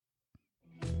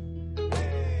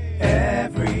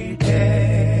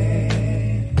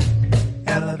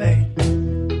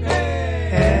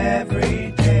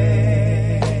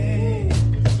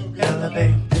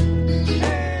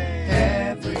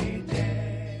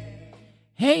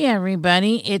Hey,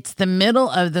 everybody. It's the middle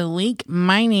of the week.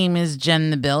 My name is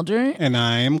Jen the Builder. And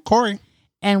I am Corey.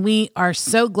 And we are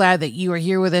so glad that you are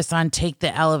here with us on Take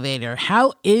the Elevator.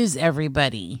 How is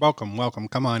everybody? Welcome.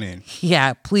 Come on in.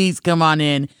 Yeah, please come on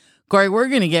in. Corey, we're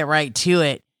going to get right to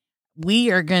it. We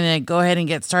are going to go ahead and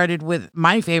get started with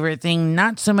my favorite thing.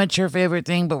 Not so much your favorite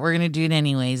thing, but we're going to do it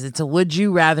anyways. It's a would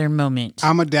you rather moment.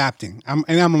 I'm adapting. I'm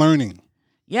learning.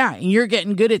 Yeah, and you're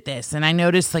getting good at this. And I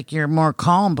noticed like you're more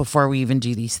calm before we even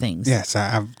do these things. Yes,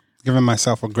 I've given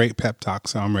myself a great pep talk,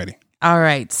 so I'm ready. All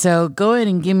right, so go ahead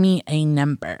and give me a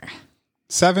number.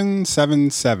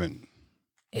 777.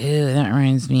 Ew, that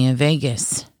reminds me of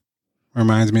Vegas.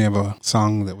 Reminds me of a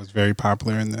song that was very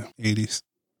popular in the 80s.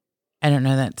 I don't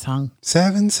know that song.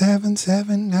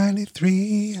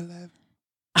 777-9311.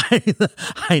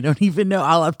 I don't even know.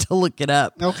 I'll have to look it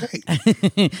up. Okay.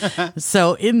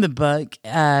 So in the book,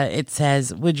 it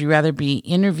says, would you rather be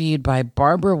interviewed by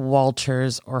Barbara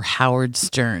Walters or Howard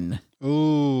Stern?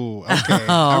 Ooh, okay.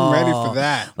 I'm ready for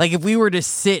that. Like if we were to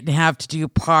sit and have to do a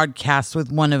podcast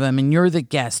with one of them and you're the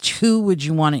guest, who would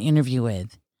you want to interview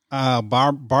with?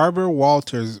 Barbara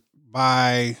Walters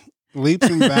by leaps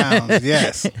and bounds.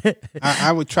 Yes.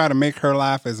 I would try to make her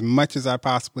laugh as much as I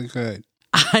possibly could.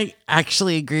 I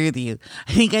actually agree with you.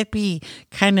 I think I'd be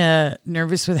kind of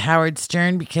nervous with Howard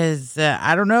Stern because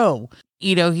I don't know.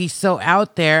 You know, he's so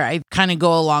out there. I kind of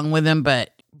go along with him, but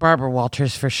Barbara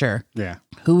Walters for sure. Yeah.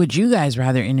 Who would you guys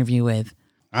rather interview with?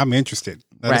 I'm interested.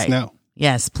 Let us know.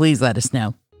 Yes, please let us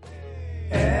know.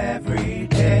 Every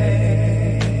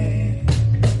day,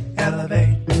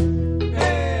 elevate.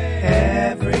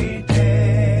 Every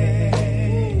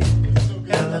day,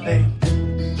 elevate.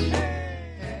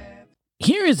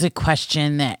 Here is a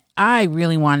question that I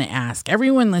really want to ask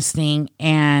everyone listening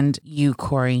and you,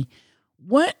 Corey.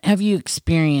 What have you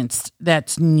experienced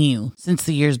that's new since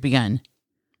the year's begun?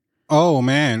 Oh,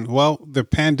 man. Well, the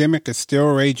pandemic is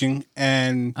still raging.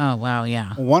 And oh, wow.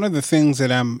 Yeah. One of the things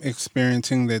that I'm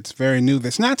experiencing that's very new,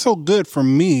 that's not so good for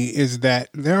me, is that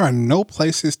there are no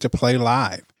places to play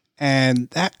live. And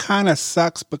that kind of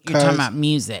sucks because... You're talking about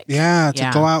music. Yeah, to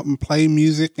go out and play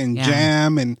music and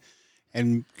jam and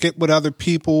get with other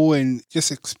people and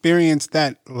just experience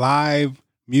that live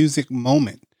music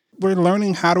moment. We're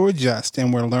learning how to adjust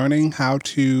and we're learning how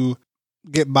to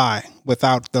get by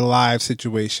without the live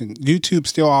situation. YouTube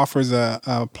still offers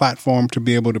a platform to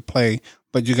be able to play,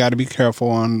 but you got to be careful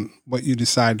on what you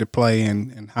decide to play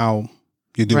and how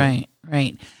you do it. Right.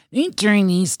 I think during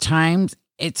these times,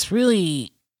 it's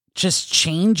really just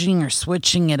changing or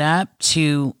switching it up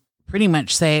to pretty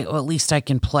much say, well, at least I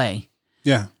can play.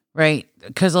 Yeah. Right.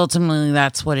 Because ultimately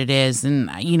that's what it is. And,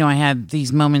 you know, I had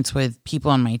these moments with people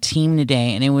on my team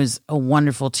today, and it was a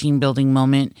wonderful team building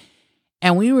moment.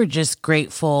 And we were just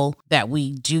grateful that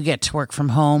we do get to work from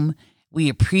home. We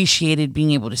appreciated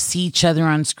being able to see each other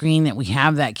on screen, that we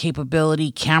have that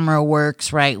capability. Camera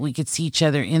works, right? We could see each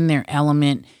other in their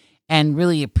element and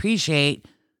really appreciate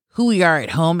who we are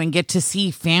at home and get to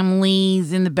see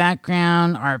families in the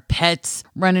background, our pets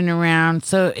running around.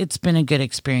 So it's been a good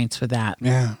experience with that.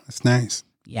 Yeah, it's nice.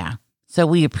 Yeah. So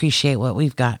we appreciate what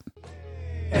we've got.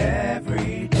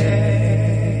 Every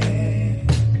day,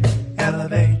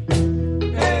 elevate.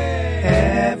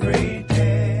 Every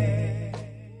day.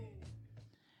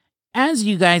 As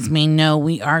you guys may know,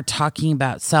 we are talking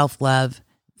about self-love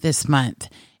this month.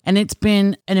 And it's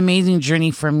been an amazing journey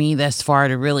for me thus far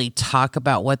to really talk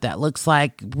about what that looks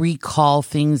like, recall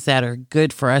things that are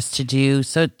good for us to do.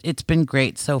 So it's been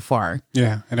great so far.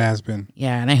 Yeah, it has been.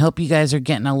 Yeah, and I hope you guys are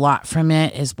getting a lot from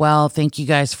it as well. Thank you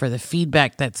guys for the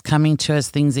feedback that's coming to us,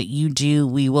 things that you do.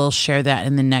 We will share that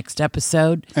in the next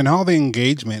episode. And all the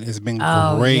engagement has been great.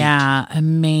 Oh, yeah,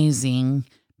 amazing.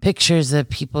 Pictures of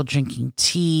people drinking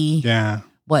tea. Yeah.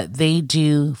 What they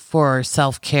do for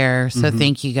self-care. So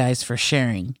thank you guys for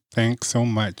sharing. Thanks so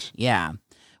much. Yeah.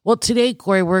 Well, today,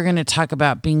 Corey, we're going to talk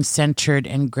about being centered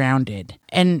and grounded.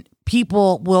 And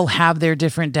people will have their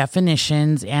different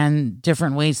definitions and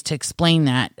different ways to explain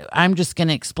that. I'm just going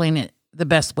to explain it the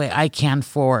best way I can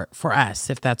for us,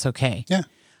 if that's okay. Yeah.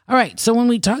 All right. So when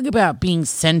we talk about being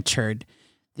centered,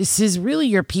 this is really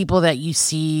your people that you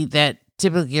see that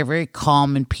typically are very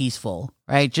calm and peaceful,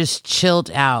 right? Just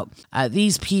chilled out.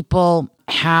 These people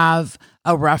have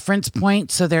a reference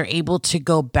point, so they're able to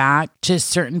go back to a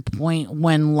certain point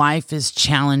when life is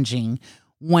challenging,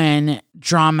 when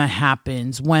drama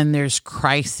happens, when there's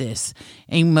crisis,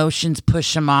 emotions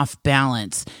push them off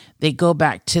balance. They go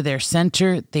back to their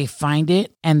center, they find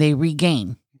it, and they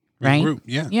regain, right? Regroup,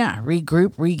 yeah. Yeah,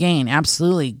 regroup, regain,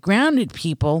 absolutely. Grounded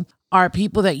people are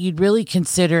people that you'd really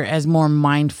consider as more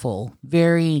mindful,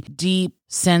 very deep,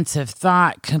 sense of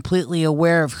thought, completely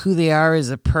aware of who they are as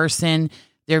a person.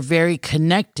 They're very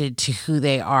connected to who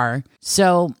they are.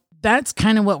 So that's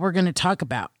kind of what we're going to talk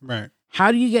about. Right.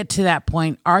 How do you get to that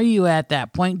point? Are you at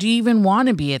that point? Do you even want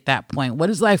to be at that point? What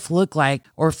does life look like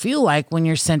or feel like when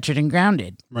you're centered and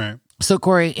grounded? Right. So,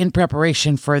 Corey, in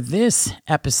preparation for this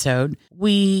episode,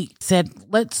 we said,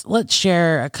 let's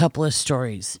share a couple of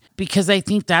stories, because I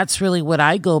think that's really what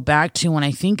I go back to when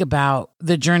I think about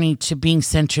the journey to being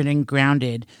centered and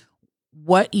grounded.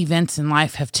 What events in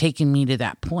life have taken me to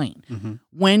that point? Mm-hmm.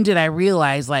 When did I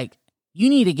realize, like, you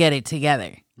need to get it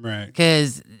together? Right.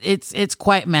 Because it's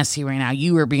quite messy right now.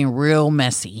 You are being real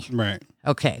messy. Right.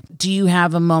 Okay. Do you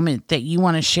have a moment that you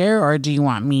want to share, or do you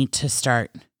want me to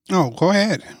start? Oh, go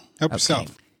ahead. Help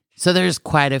yourself. So there's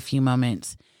quite a few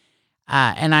moments.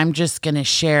 And I'm just going to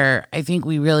share. I think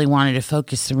we really wanted to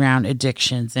focus around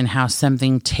addictions and how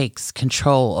something takes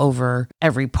control over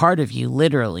every part of you,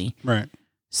 literally. Right.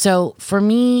 So for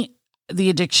me, the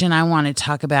addiction I want to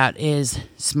talk about is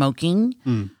smoking.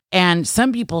 And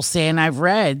some people say, and I've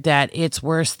read, that it's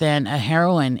worse than a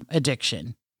heroin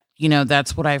addiction. You know,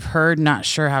 that's what I've heard. Not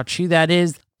sure how true that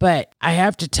is. But I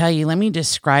have to tell you, let me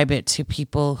describe it to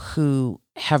people who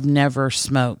have never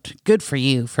smoked. Good for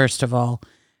you, first of all,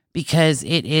 because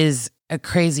it is a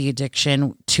crazy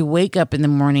addiction to wake up in the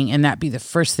morning and that be the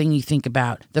first thing you think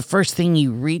about, the first thing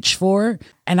you reach for.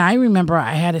 And I remember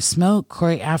I had to smoke,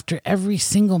 Corey, after every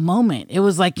single moment. It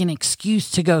was like an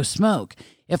excuse to go smoke.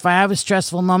 If I have a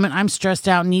stressful moment, I'm stressed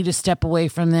out, need to step away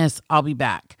from this, I'll be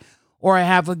back. Or I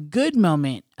have a good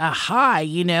moment, a high,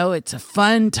 you know, it's a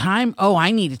fun time. Oh,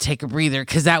 I need to take a breather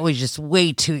because that was just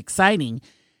way too exciting.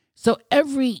 So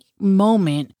every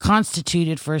moment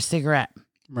constituted for a cigarette.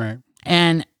 Right.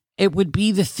 And it would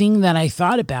be the thing that I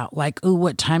thought about, like, oh,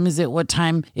 what time is it? What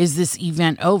time is this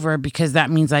event over? Because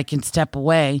that means I can step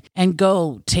away and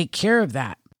go take care of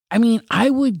that. I mean, I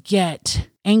would get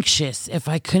anxious if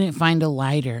I couldn't find a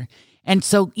lighter. And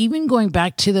so even going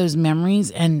back to those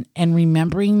memories and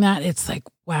remembering that, it's like,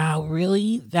 wow,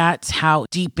 really? That's how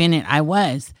deep in it I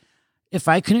was. If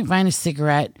I couldn't find a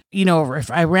cigarette, you know, or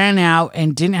if I ran out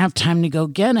and didn't have time to go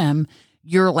get them,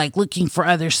 you're like looking for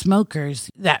other smokers.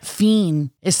 That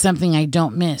fiend is something I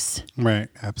don't miss. Right.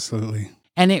 Absolutely.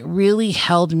 And it really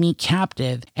held me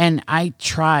captive. And I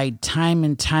tried time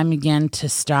and time again to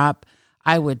stop.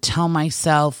 I would tell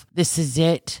myself, this is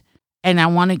it. And I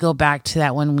want to go back to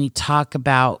that when we talk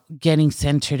about getting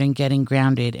centered and getting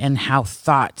grounded and how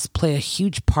thoughts play a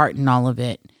huge part in all of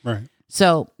it. Right.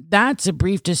 So that's a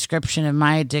brief description of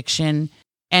my addiction.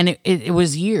 And it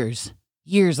was years.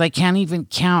 I can't even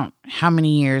count how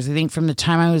many years. I think from the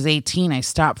time I was 18, I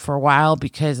stopped for a while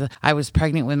because I was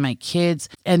pregnant with my kids,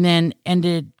 and then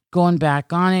ended going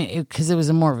back on it because it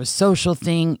was more of a social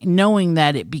thing, knowing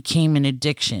that it became an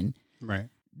addiction. Right.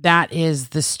 That is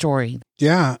the story.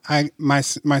 Yeah, my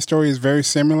story is very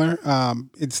similar.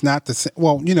 It's not the same.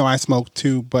 Well, you know, I smoke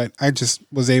too, but I just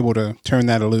was able to turn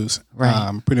that loose.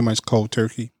 Right. Pretty much cold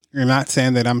turkey. You're not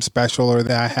saying that I'm special or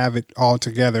that I have it all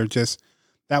together. Just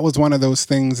that was one of those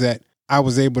things that I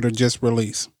was able to just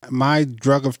release. My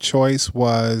drug of choice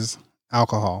was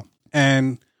alcohol.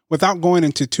 And without going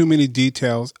into too many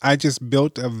details, I just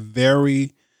built a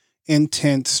very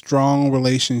intense, strong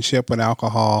relationship with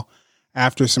alcohol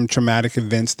after some traumatic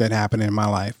events that happened in my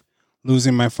life.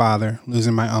 Losing my father,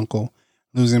 losing my uncle,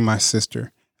 losing my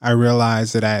sister. I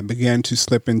realized that I began to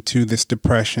slip into this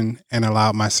depression and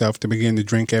allowed myself to begin to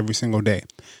drink every single day.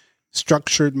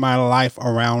 Structured my life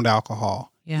around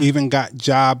alcohol. Yeah. Even got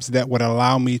jobs that would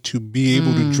allow me to be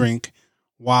able to drink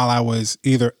while I was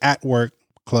either at work,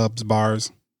 clubs,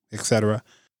 bars, etc.,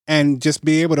 and just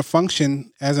be able to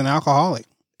function as an alcoholic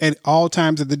at all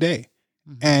times of the day.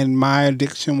 Mm-hmm. And my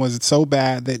addiction was so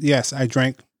bad that, yes, I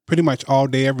drank pretty much all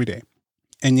day, every day.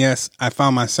 And yes, I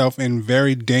found myself in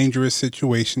very dangerous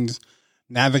situations,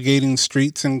 navigating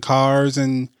streets and cars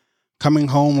and coming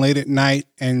home late at night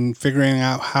and figuring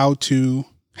out how to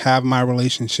have my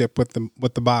relationship with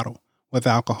the bottle, with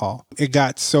alcohol. It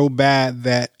got so bad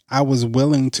that I was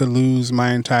willing to lose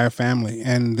my entire family.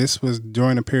 And this was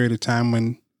during a period of time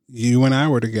when you and I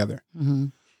were together. Mm-hmm.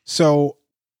 So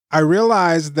I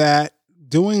realized that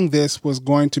doing this was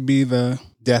going to be the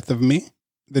death of me,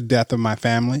 the death of my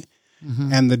family,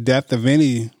 and the death of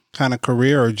any kind of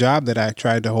career or job that I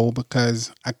tried to hold,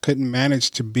 because I couldn't manage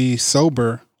to be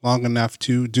sober long enough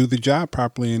to do the job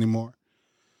properly anymore.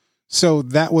 So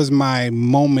that was my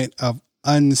moment of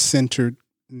uncentered,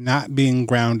 not being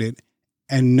grounded,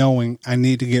 and knowing I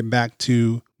need to get back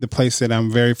to the place that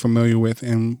I'm very familiar with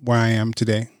and where I am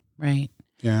today. Right.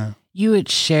 Yeah. You had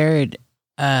shared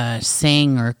a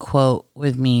saying or a quote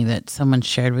with me that someone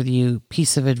shared with you,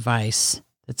 piece of advice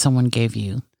that someone gave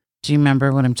you. Do you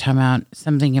remember what I'm talking about?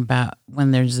 Something about when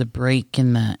there's a break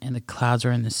in the clouds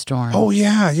or in the storm. Oh,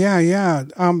 yeah.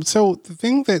 So the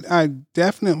thing that I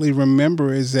definitely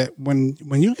remember is that when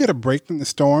you get a break in the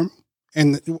storm,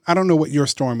 and I don't know what your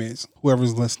storm is,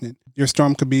 whoever's listening, your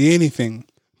storm could be anything.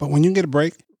 But when you get a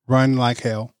break, run like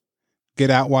hell.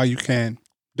 Get out while you can.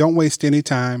 Don't waste any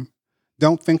time.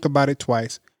 Don't think about it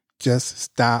twice. Just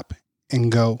stop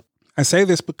and go. I say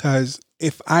this because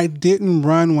if I didn't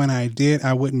run when I did,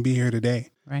 I wouldn't be here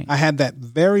today. Right. I had that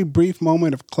very brief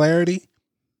moment of clarity,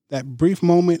 that brief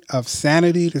moment of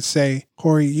sanity to say,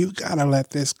 Corey, you got to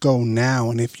let this go now.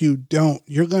 And if you don't,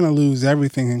 you're going to lose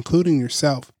everything, including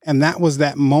yourself. And that was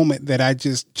that moment that I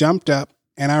just jumped up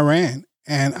and I ran.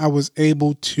 And I was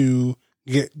able to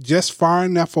get just far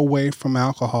enough away from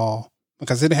alcohol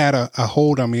because it had a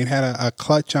hold on me. It had a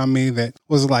clutch on me that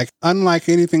was like unlike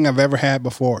anything I've ever had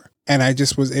before. And I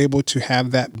just was able to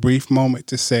have that brief moment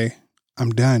to say,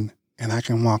 I'm done and I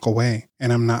can walk away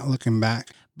and I'm not looking back.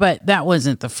 But that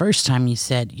wasn't the first time you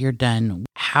said you're done.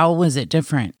 How was it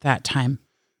different that time?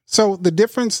 So the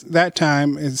difference that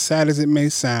time, as sad as it may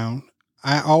sound,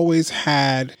 I always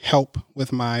had help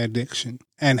with my addiction.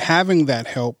 And having that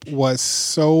help was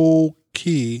so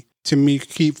key to me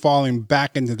keep falling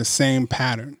back into the same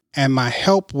pattern. And my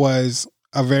help was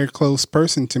a very close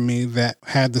person to me that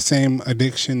had the same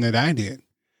addiction that I did.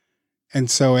 And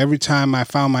so every time I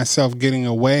found myself getting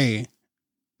away,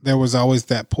 there was always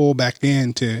that pull back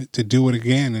in to do it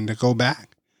again and to go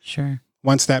back. Sure.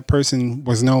 Once that person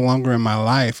was no longer in my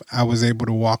life, I was able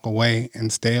to walk away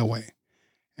and stay away.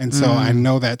 And so I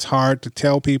know that's hard to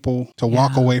tell people to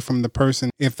walk away from the person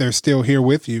if they're still here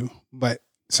with you. But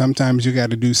sometimes you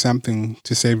got to do something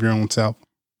to save your own self.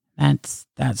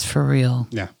 That's for real.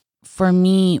 Yeah. For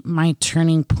me, my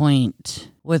turning point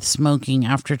with smoking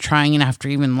after trying and after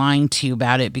even lying to you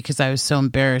about it because I was so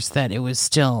embarrassed that it was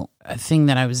still a thing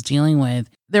that I was dealing with,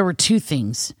 there were two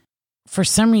things. For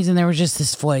some reason, there was just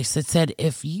this voice that said,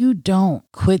 if you don't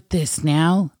quit this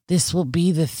now, this will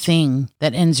be the thing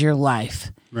that ends your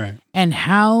life. Right. And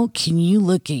how can you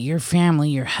look at your family,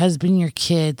 your husband, your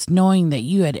kids, knowing that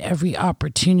you had every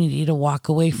opportunity to walk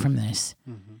away from this?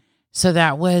 Mm-hmm. So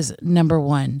that was number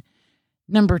one.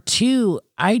 Number two,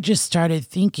 I just started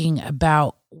thinking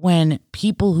about when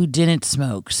people who didn't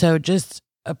smoke, so just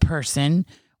a person,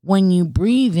 when you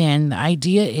breathe in, the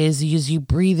idea is you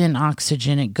breathe in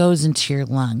oxygen, it goes into your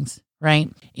lungs, right?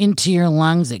 Into your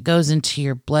lungs, it goes into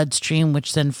your bloodstream,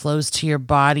 which then flows to your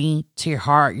body, to your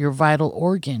heart, your vital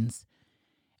organs.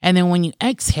 And then when you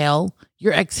exhale,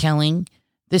 you're exhaling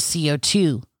the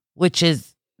CO2, which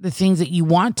is the things that you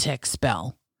want to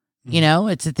expel. You know,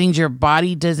 it's the things your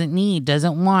body doesn't need,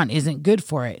 doesn't want, isn't good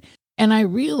for it. And I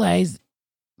realized,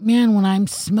 man, when I'm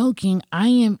smoking, I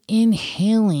am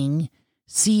inhaling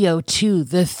CO2,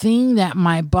 the thing that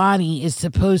my body is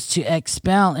supposed to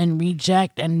expel and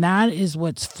reject. And that is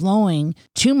what's flowing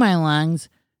to my lungs,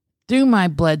 through my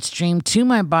bloodstream, to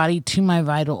my body, to my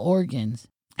vital organs.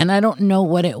 And I don't know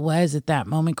what it was at that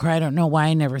moment, Corey. I don't know why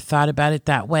I never thought about it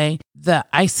that way. The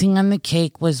icing on the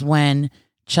cake was when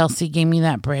Chelsea gave me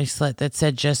that bracelet that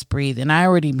said, just breathe. And I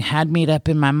already had made up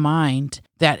in my mind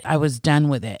that I was done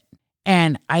with it.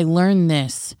 And I learned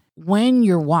this. When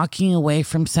you're walking away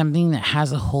from something that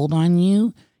has a hold on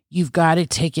you, you've got to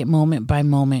take it moment by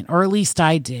moment, or at least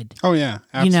I did. Oh, yeah,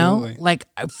 absolutely. You know, like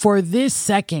for this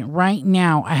second right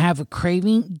now, I have a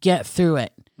craving, get through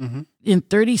it. Mm-hmm. In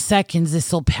 30 seconds,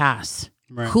 this will pass.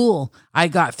 Right. Cool. I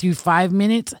got through 5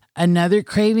 minutes, another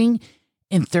craving.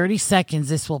 In 30 seconds,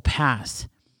 this will pass.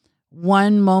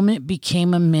 One moment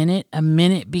became a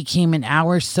minute became an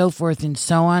hour, so forth and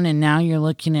so on. And now you're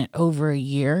looking at over a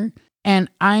year. And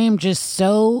I am just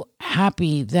so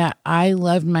happy that I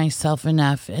loved myself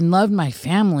enough and loved my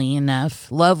family enough,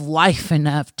 loved life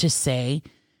enough to say,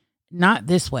 not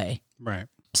this way. Right.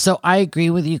 So I agree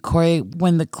with you, Corey.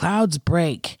 When the clouds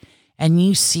break and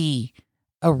you see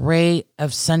a ray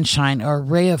of sunshine or a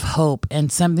ray of hope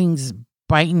and something's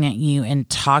biting at you and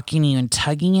talking to you and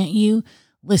tugging at you,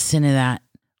 listen to that.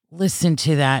 Listen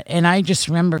to that. And I just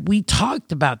remember we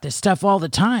talked about this stuff all the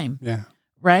time. Yeah.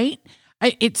 Right?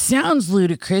 It sounds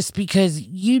ludicrous because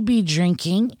you'd be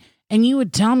drinking and you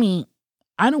would tell me,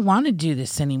 I don't want to do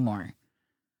this anymore.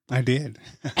 I did.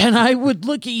 And I would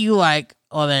look at you like,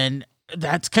 well, then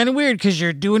that's kind of weird because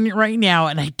you're doing it right now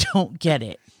and I don't get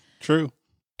it. True.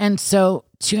 And so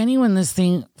to anyone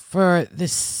listening, for the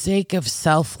sake of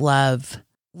self-love,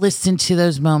 listen to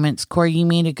those moments. Corey, you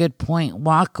made a good point.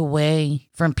 Walk away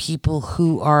from people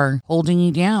who are holding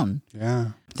you down. Yeah.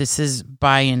 This is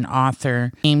by an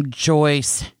author named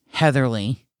Joyce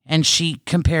Heatherly. And she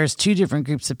compares two different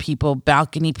groups of people,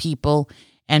 balcony people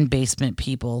and basement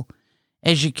people.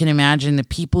 As you can imagine, the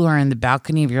people who are in the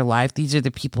balcony of your life, these are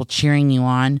the people cheering you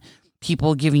on,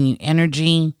 people giving you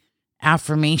energy,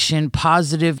 affirmation,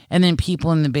 positive. And then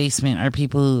people in the basement are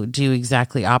people who do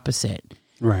exactly opposite.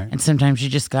 Right. And sometimes you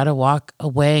just got to walk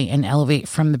away and elevate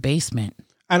from the basement.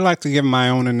 I'd like to give my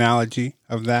own analogy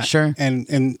of that. Sure.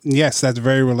 And yes, that's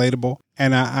very relatable.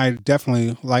 And I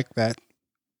definitely like that.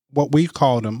 What we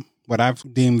call them, what I've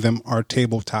deemed them, are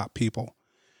tabletop people.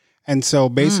 And so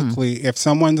basically, if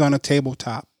someone's on a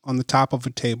tabletop, on the top of a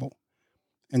table,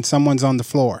 and someone's on the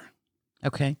floor,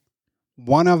 okay,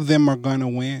 one of them are going to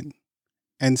win.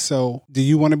 And so do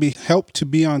you want to be helped to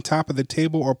be on top of the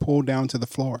table or pulled down to the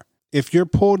floor? If you're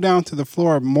pulled down to the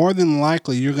floor, more than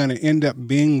likely you're going to end up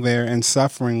being there and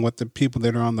suffering with the people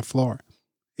that are on the floor.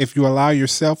 If you allow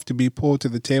yourself to be pulled to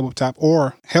the tabletop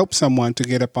or help someone to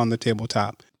get up on the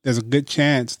tabletop, there's a good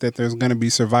chance that there's going to be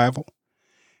survival.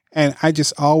 And I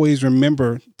just always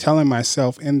remember telling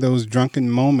myself in those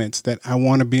drunken moments that I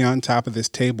want to be on top of this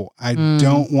table. I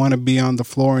don't want to be on the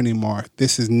floor anymore.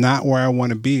 This is not where I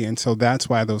want to be. And so that's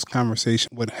why those conversations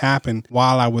would happen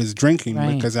while I was drinking,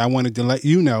 because I wanted to let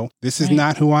you know this is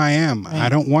not who I am. I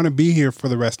don't want to be here for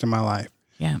the rest of my life.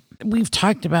 Yeah. We've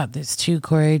talked about this too,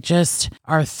 Corey, just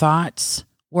our thoughts,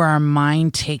 where our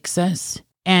mind takes us.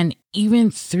 And even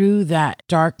through that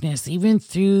darkness, even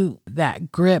through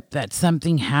that grip that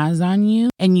something has on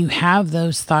you, and you have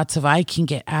those thoughts of, I can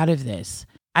get out of this,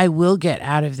 I will get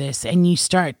out of this, and you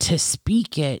start to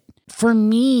speak it. For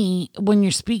me, when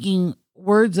you're speaking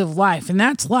words of life, and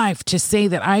that's life, to say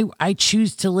that I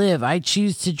choose to live, I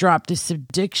choose to drop this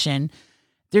addiction,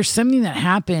 there's something that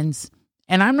happens.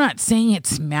 And I'm not saying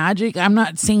it's magic. I'm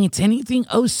not saying it's anything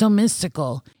so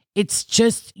mystical. It's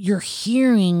just you're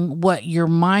hearing what your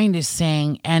mind is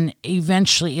saying, and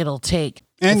eventually it'll take.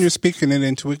 And you're speaking it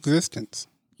into existence.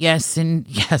 Yes,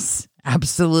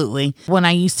 absolutely. When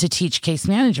I used to teach case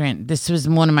management, this was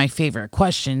one of my favorite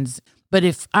questions. But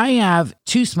if I have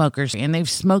two smokers and they've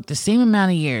smoked the same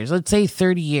amount of years, let's say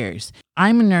 30 years,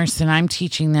 I'm a nurse and I'm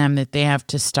teaching them that they have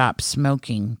to stop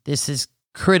smoking. This is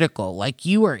critical. Like,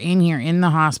 you are in here in the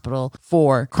hospital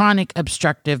for chronic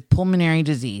obstructive pulmonary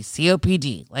disease,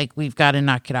 COPD. Like, we've got to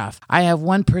knock it off. I have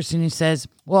one person who says,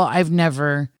 well, I've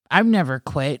never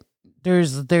quit.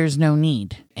 There's no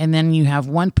need. And then you have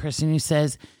one person who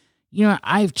says, you know,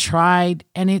 I've tried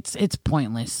and it's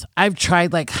pointless. I've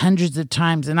tried like hundreds of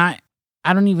times and I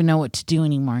don't even know what to do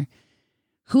anymore.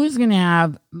 Who is going to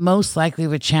have most likely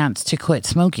of a chance to quit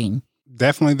smoking?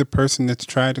 Definitely the person that's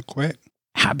tried to quit.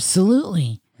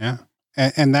 Absolutely. Yeah.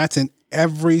 And that's in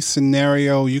every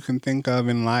scenario you can think of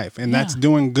in life. And that's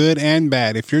doing good and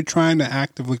bad. If you're trying to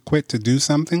actively quit to do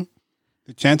something,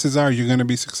 the chances are you're going to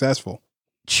be successful.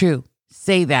 True.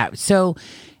 Say that. So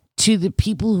to the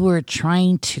people who are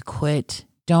trying to quit,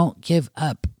 don't give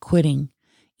up quitting.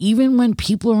 Even when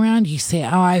people around you say,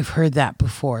 oh, I've heard that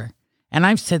before. And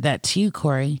I've said that to you,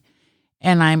 Corey.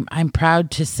 And I'm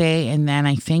proud to say, and then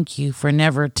I thank you for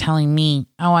never telling me,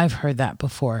 oh, I've heard that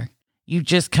before. You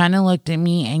just kind of looked at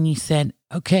me and you said,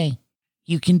 okay,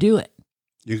 you can do it.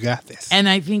 You got this. And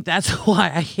I think that's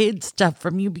why I hid stuff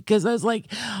from you, because I was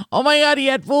like, oh my God, he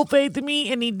had full faith in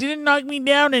me and he didn't knock me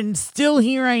down and still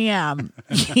here I am,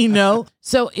 you know?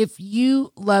 So if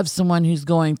you love someone who's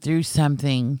going through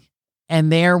something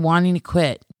and they're wanting to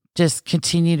quit, just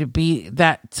continue to be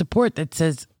that support that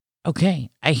says,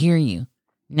 okay, I hear you.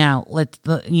 Now let's,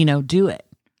 do it.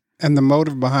 And the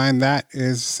motive behind that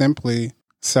is simply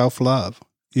self-love.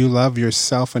 You love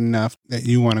yourself enough that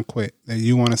you want to quit, that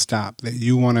you want to stop, that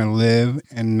you want to live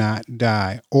and not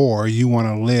die, or you want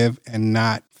to live and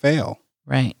not fail.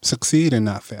 Right. Succeed and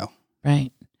not fail.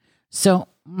 Right. So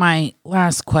my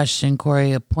last question,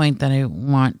 Corey, a point that I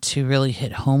want to really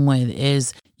hit home with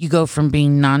is you go from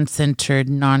being non-centered,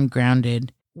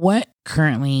 non-grounded. What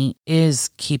currently is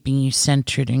keeping you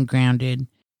centered and grounded?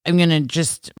 I'm going to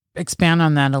just expand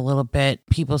on that a little bit.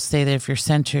 People say that if you're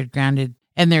centered, grounded,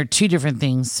 and they're two different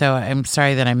things, so I'm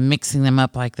sorry that I'm mixing them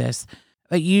up like this.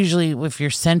 But usually if you're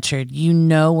centered, you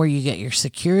know where you get your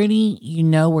security, you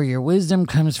know where your wisdom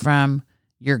comes from,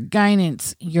 your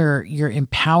guidance, your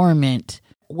empowerment.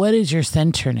 What is your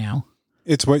center now?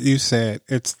 It's what you said.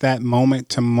 It's that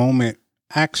moment-to-moment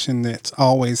action that's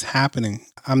always happening.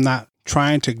 I'm not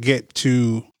trying to get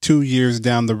to 2 years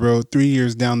down the road, 3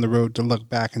 years down the road to look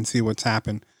back and see what's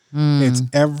happened. It's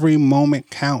every moment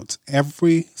counts.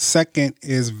 Every second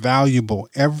is valuable.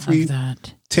 Every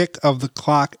tick of the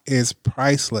clock is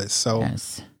priceless. So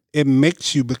it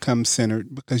makes you become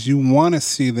centered because you want to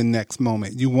see the next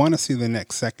moment. You want to see the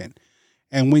next second.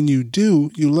 And when you do,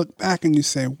 you look back and you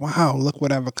say, wow, look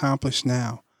what I've accomplished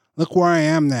now. Look where I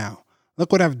am now.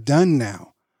 Look what I've done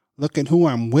now. Look at who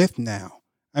I'm with now.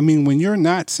 I mean, when you're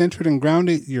not centered and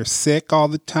grounded, you're sick all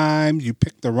the time. You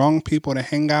pick the wrong people to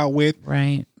hang out with.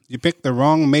 Right. You pick the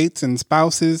wrong mates and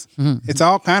spouses. Mm-hmm. It's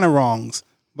all kind of wrongs.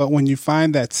 But when you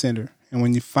find that center and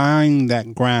when you find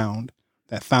that ground,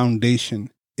 that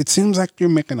foundation, it seems like you're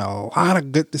making a lot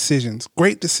of good decisions,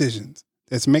 great decisions.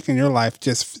 That's making your life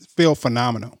just feel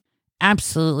phenomenal.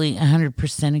 Absolutely.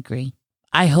 100% agree.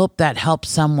 I hope that helps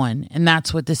someone. And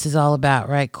that's what this is all about,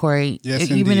 right, Corey? Yes,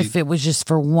 Even indeed. if it was just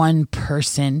for one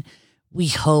person, we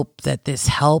hope that this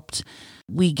helped.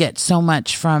 We get so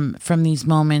much from these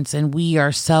moments, and we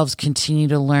ourselves continue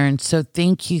to learn. So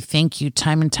thank you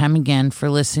time and time again for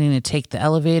listening to Take the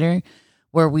Elevator,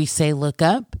 where we say look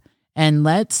up and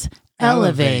let's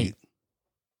elevate.